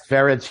going to test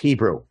Vered's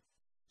Hebrew.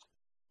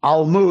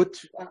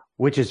 Almut,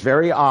 which is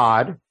very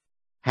odd,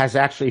 has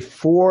actually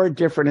four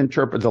different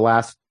the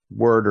last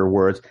word or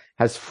words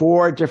has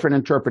four different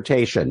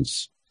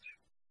interpretations.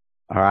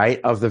 All right,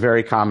 of the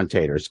very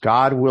commentators.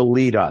 God will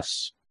lead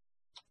us.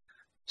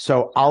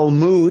 So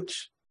Almut,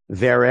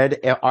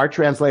 Vered, our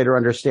translator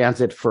understands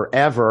it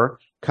forever,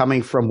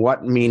 coming from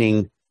what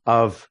meaning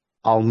of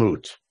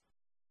Almut?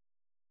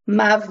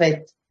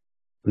 Mavet.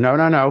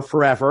 No,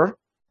 forever.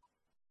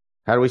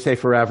 How do we say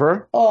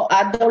forever? Oh,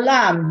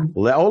 Adolam.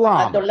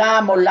 Le'olam.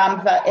 Adolam,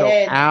 Olam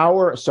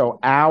Va'ed. So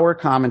our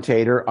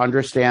commentator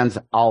understands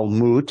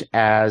Almut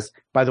as,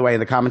 by the way,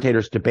 the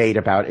commentators debate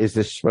about, is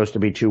this supposed to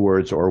be two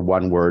words or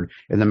one word?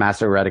 In the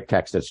Masoretic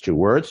text, it's two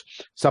words.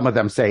 Some of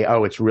them say,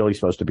 it's really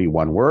supposed to be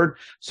one word.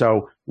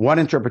 So one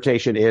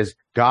interpretation is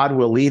God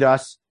will lead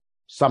us.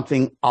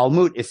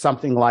 Almut is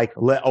something like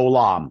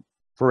Le'olam,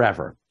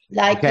 forever.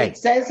 Like it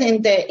says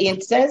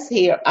it says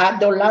here,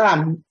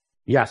 Adolam.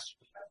 Yes.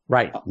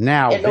 Right.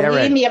 Now,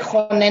 Vered.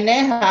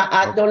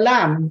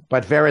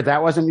 But Vered,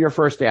 that wasn't your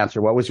first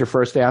answer. What was your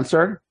first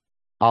answer?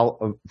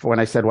 When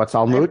I said what's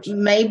Almut?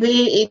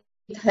 Maybe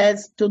it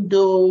has to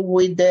do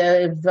with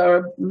the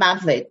verb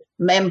mavet,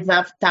 mem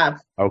vav tav.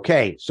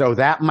 Okay, so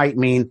that might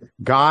mean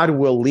God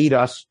will lead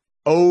us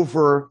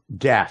over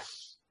death,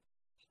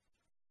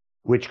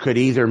 which could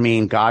either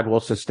mean God will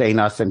sustain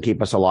us and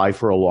keep us alive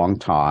for a long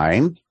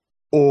time,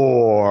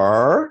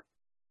 or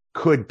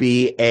could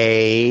be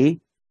a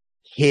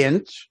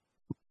hint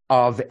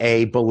of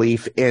a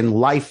belief in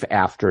life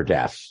after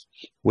death,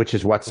 which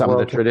is what some of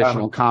the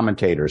traditional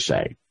commentators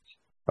say.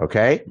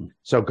 Okay?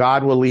 So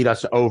God will lead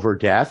us over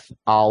death,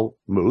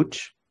 Almut,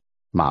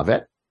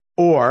 Mavet,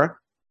 or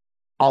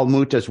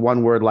Almut is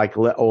one word like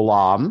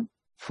Le'olam,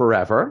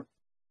 forever.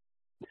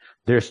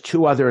 There's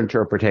two other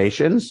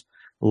interpretations.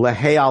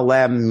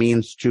 Le'alem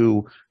means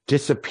to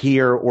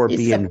disappear or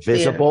be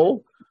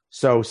invisible.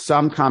 So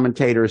some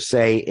commentators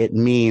say it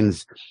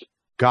means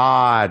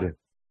God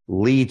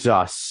leads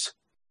us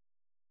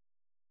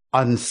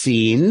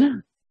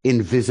unseen,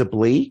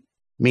 invisibly,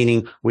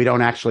 meaning we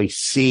don't actually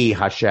see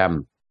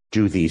Hashem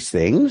do these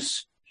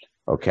things.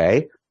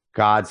 Okay.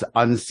 God's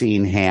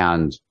unseen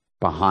hand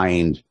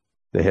behind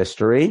the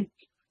history.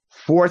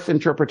 Fourth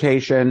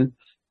interpretation,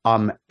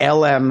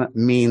 Elem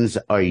means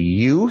a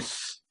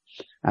youth.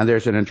 And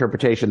there's an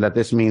interpretation that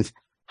this means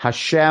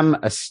Hashem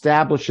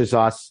establishes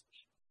us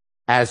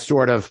as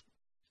sort of,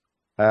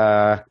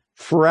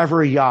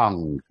 forever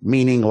young,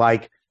 meaning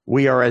like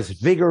we are as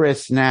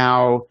vigorous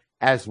now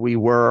as we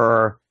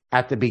were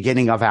at the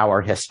beginning of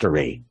our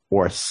history,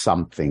 or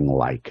something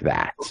like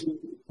that.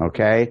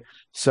 Okay?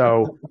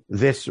 So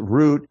this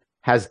root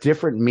has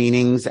different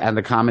meanings, and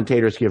the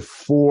commentators give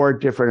four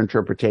different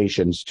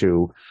interpretations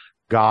to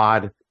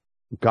God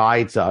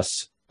guides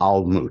us,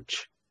 Almut,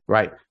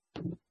 right?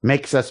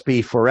 Makes us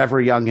be forever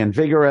young and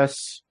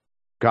vigorous,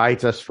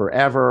 guides us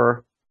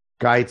forever,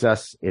 guides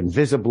us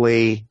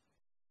invisibly,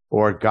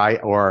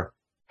 or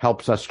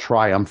helps us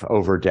triumph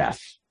over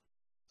death.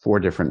 Four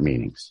different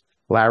meanings.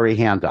 Larry,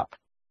 hand up.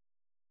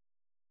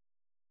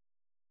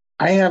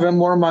 I have a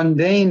more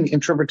mundane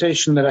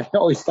interpretation that I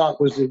always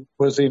thought was the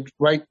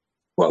right.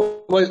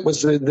 What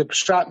was the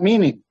pshat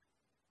meaning?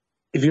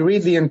 If you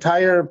read the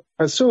entire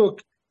pasuk,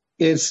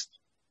 it's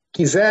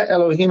Kizeh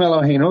Elohim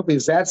Eloheinu,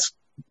 because that's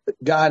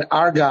God,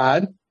 our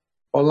God,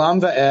 Olam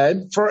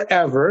Va'ed,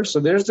 forever. So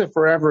there's the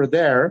forever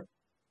there,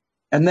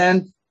 and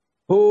then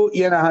Hu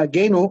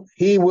Yenahagenu,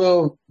 He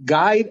will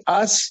guide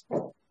us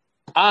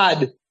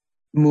ad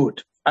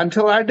mut,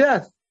 until our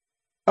death.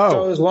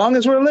 So as long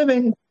as we're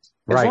living,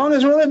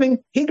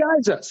 He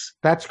guides us.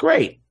 That's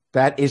great.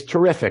 That is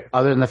terrific,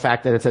 other than the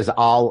fact that it says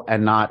al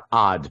and not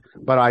ad.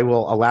 But I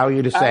will allow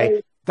you to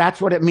say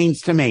That's what it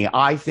means to me.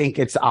 I think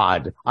it's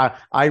odd.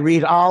 I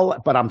read all,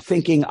 but I'm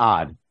thinking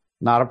odd.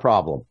 Not a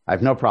problem. I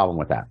have no problem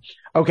with that.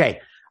 Okay.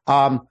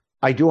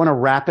 I do want to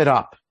wrap it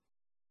up.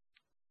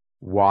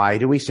 Why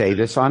do we say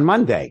this on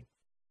Monday?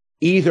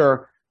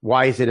 Either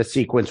why is it a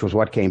sequence with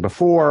what came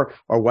before,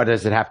 or what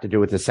does it have to do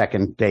with the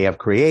second day of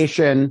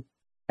creation?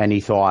 Any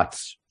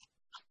thoughts?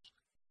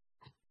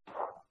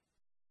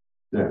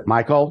 Yeah.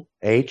 Michael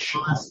H.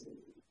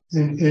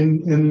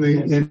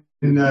 In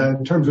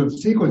terms of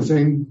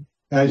sequencing,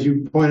 as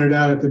you pointed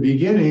out at the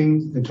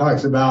beginning, it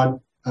talks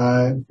about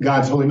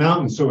God's holy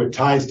mountain, so it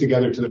ties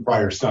together to the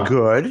prior song.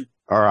 Good.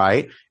 All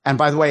right. And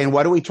by the way, and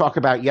what did we talk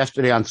about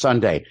yesterday on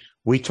Sunday?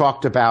 We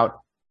talked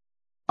about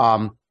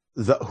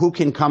who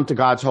can come to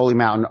God's holy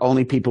mountain,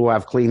 only people who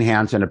have clean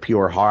hands and a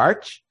pure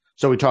heart.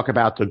 So we talk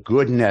about the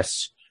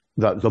goodness,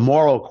 the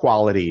moral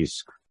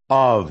qualities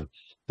of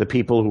the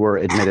people who are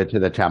admitted to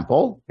the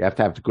temple. You have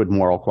to have the good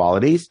moral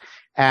qualities.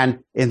 And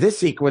in this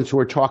sequence,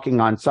 we're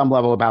talking on some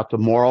level about the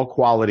moral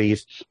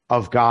qualities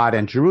of God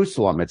and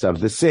Jerusalem. It's of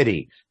the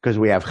city, because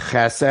we have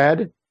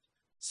Chesed,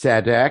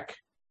 Tzedek,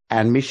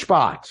 and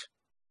Mishpat.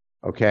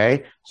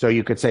 Okay. So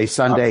you could say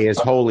Sunday is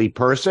holy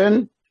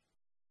person.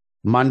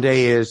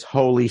 Monday is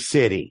holy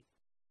city.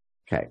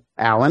 Okay.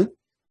 Alan?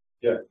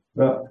 Yeah.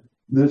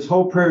 This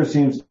whole prayer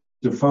seems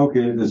to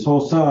focus, this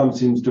whole psalm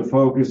seems to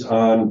focus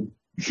on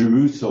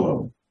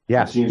Jerusalem.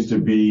 Yes. It seems to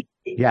be,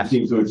 yes. It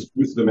seems to it's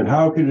Jerusalem. And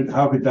how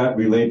could that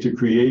relate to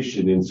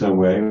creation in some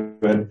way?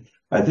 But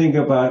I think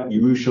about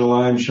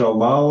Yerushalayim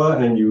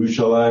Shalmala and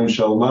Yerushalayim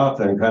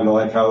Shalmata, and kind of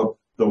like how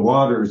the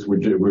waters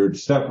were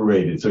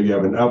separated. So you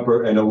have an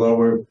upper and a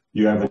lower,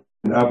 you have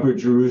an upper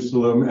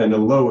Jerusalem and a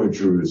lower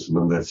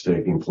Jerusalem that's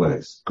taking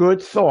place.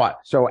 Good thought.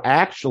 So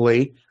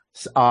actually,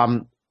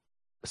 some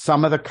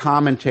of the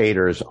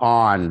commentators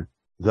on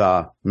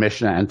the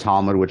Mishnah and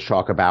Talmud, which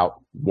talk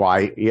about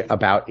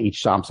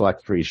each psalm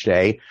selected for each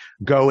day,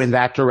 go in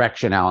that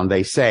direction, Alan.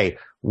 They say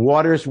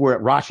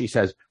Rashi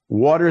says,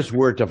 waters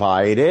were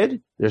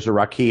divided. There's a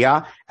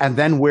rakia. And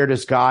then where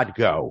does God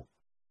go?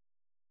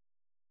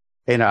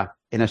 In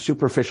a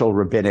superficial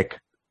rabbinic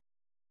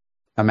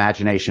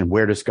imagination,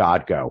 where does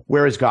God go?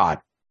 Where is God?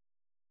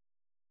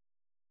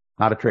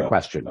 Not a trick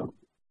question.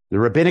 The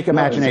rabbinic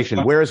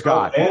imagination, where is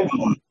God?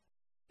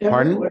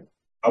 Pardon?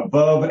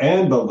 Above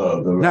and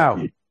below.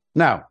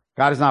 No,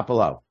 God is not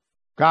below.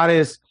 God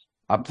is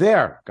up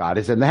there. God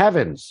is in the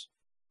heavens.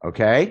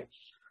 Okay?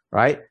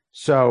 Right?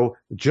 So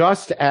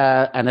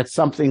and it's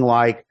something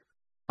like,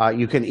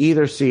 you can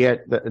either see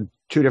it,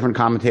 two different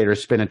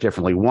commentators spin it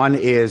differently. One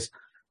is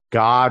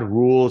God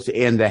rules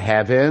in the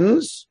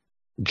heavens,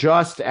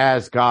 just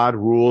as God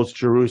rules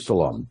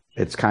Jerusalem.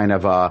 It's kind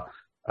of a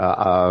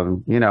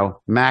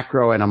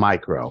macro and a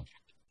micro.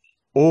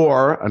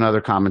 Or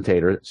another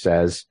commentator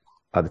says,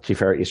 the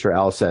Tiferet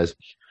Israel says,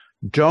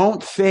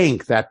 don't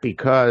think that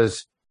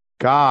because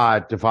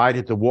God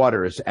divided the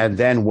waters and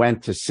then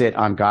went to sit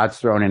on God's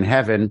throne in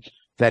heaven,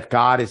 that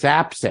God is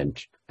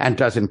absent and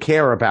doesn't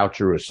care about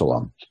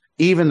Jerusalem.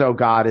 Even though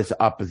God is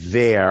up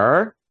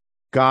there,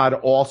 God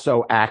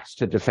also acts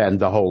to defend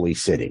the holy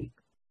city,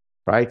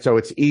 right? So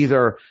it's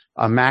either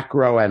a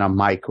macro and a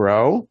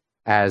micro,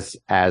 as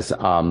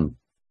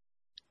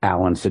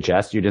Alan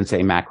suggests. You didn't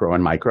say macro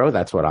and micro.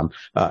 That's what I'm,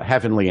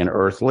 heavenly and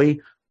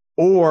earthly,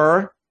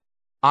 or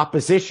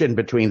opposition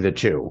between the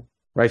two,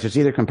 right? So it's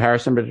either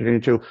comparison between the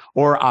two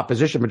or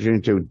opposition between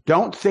the two.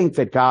 Don't think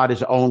that God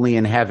is only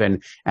in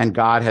heaven and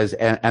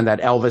and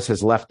that Elvis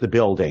has left the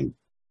building.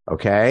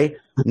 Okay?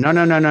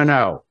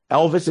 No.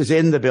 Elvis is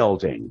in the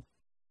building.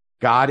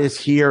 God is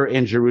here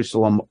in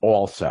Jerusalem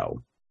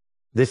also.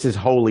 This is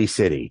holy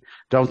city.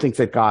 Don't think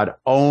that God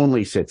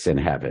only sits in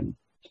heaven.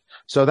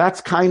 So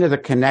that's kind of the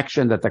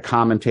connection that the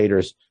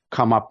commentators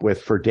come up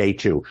with for day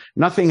 2.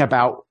 Nothing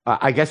about,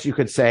 I guess you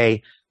could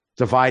say,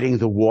 dividing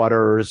the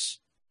waters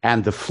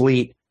and the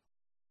fleet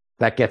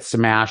that gets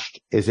smashed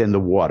is in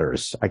the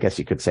waters. I guess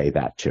you could say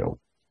that too.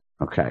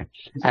 Okay.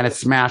 And it's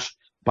smashed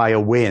by a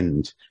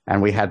wind.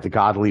 And we had the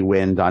godly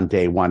wind on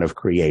day 1 of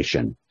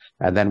creation.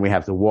 And then we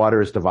have the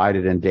waters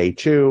divided in day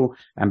 2.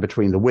 And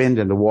between the wind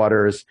and the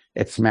waters,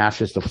 it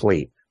smashes the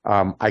fleet.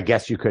 I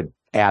guess you could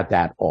add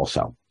that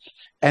also.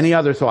 Any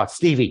other thoughts?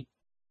 Stevie?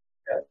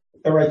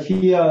 The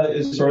rakia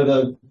is sort of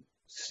the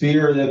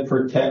sphere that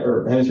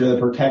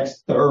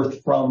protects the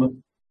earth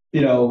from,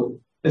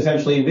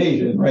 essentially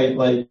invasion, right?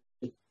 Like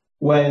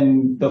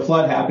when the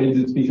flood happens,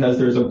 it's because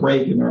there's a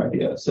break in the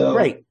rakia. So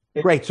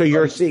great. So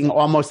you're seeing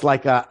almost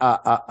like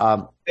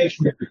a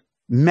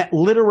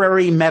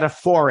literary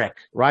metaphoric,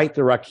 right?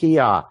 The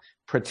rakia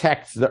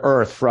protects the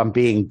earth from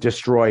being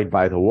destroyed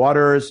by the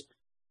waters.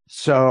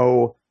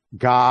 So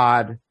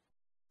God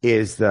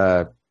is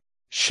the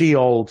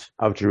shield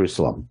of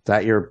Jerusalem.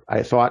 Did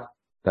I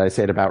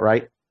say it about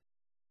right?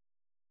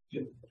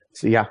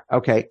 So yeah.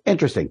 Okay.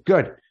 Interesting.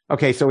 Good.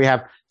 Okay. So we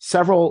have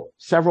several,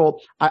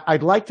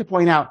 I'd like to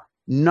point out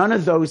none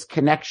of those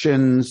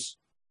connections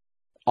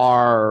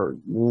are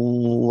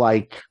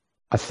like,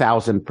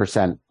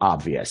 1,000%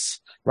 obvious,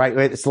 right?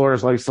 It's sort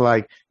of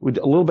like with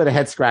a little bit of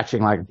head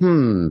scratching, like,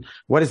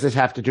 what does this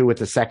have to do with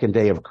the second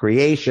day of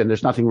creation?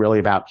 There's nothing really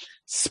about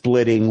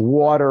splitting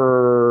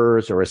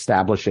waters or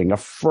establishing a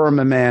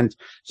firmament.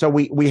 So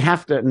we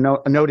have to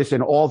notice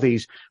in all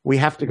these, we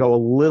have to go a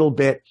little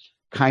bit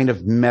kind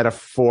of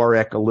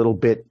metaphoric, a little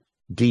bit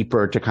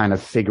deeper to kind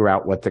of figure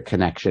out what the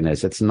connection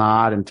is. It's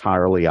not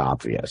entirely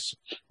obvious.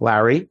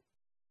 Larry?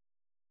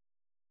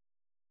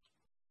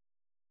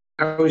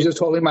 I was just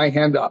holding my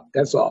hand up.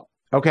 That's all.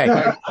 Okay.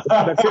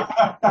 That's it.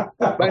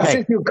 But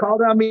since you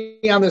called on me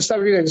on the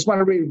subject, I just want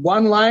to read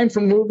one line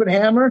from Reuben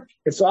Hammer.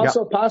 It's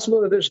also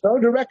possible that there's no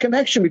direct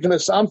connection between the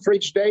Psalm for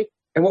each day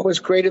and what was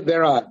created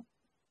thereon.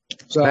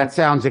 So that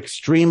sounds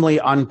extremely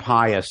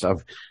unpious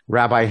of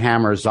Rabbi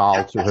Hammer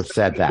Zal to have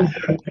said that.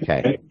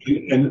 Okay.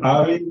 And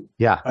Avi,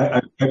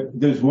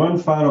 there's one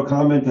final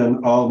comment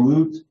on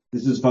Almut.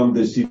 This is from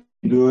the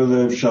Sidur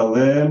Lev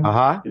Shalem.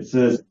 It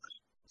says,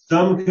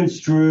 some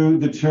construe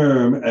the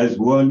term as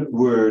one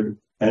word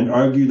and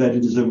argue that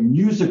it is a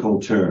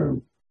musical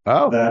term.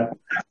 That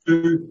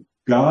after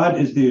God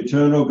is the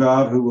eternal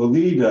God who will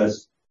lead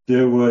us,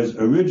 there was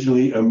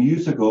originally a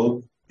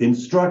musical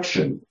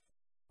instruction.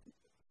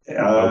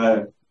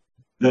 That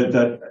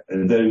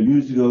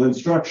musical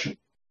instruction.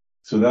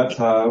 So that's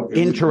how.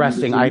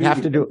 Interesting. I'd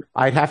have to do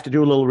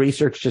a little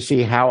research to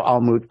see how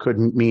Almut could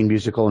mean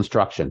musical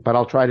instruction, but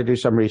I'll try to do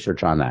some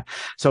research on that.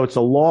 So it's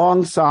a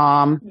long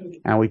psalm,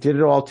 and we did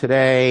it all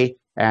today,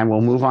 and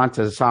we'll move on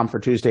to the psalm for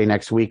Tuesday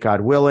next week,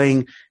 God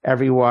willing.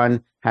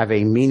 Everyone have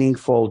a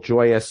meaningful,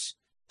 joyous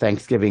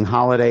Thanksgiving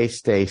holiday.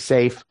 Stay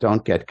safe.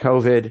 Don't get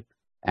COVID,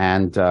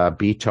 and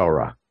be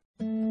Torah.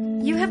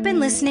 You have been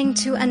listening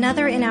to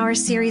another in our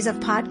series of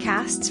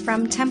podcasts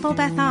from Temple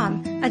Beth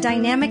Am, a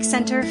dynamic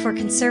center for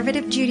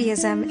conservative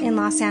Judaism in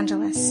Los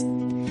Angeles.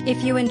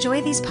 If you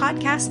enjoy these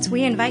podcasts,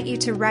 we invite you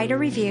to write a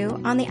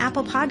review on the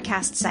Apple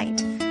Podcast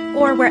site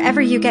or wherever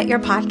you get your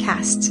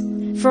podcasts.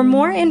 For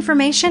more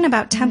information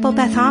about Temple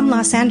Beth Am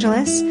Los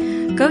Angeles,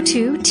 go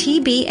to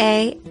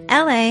tbala.org.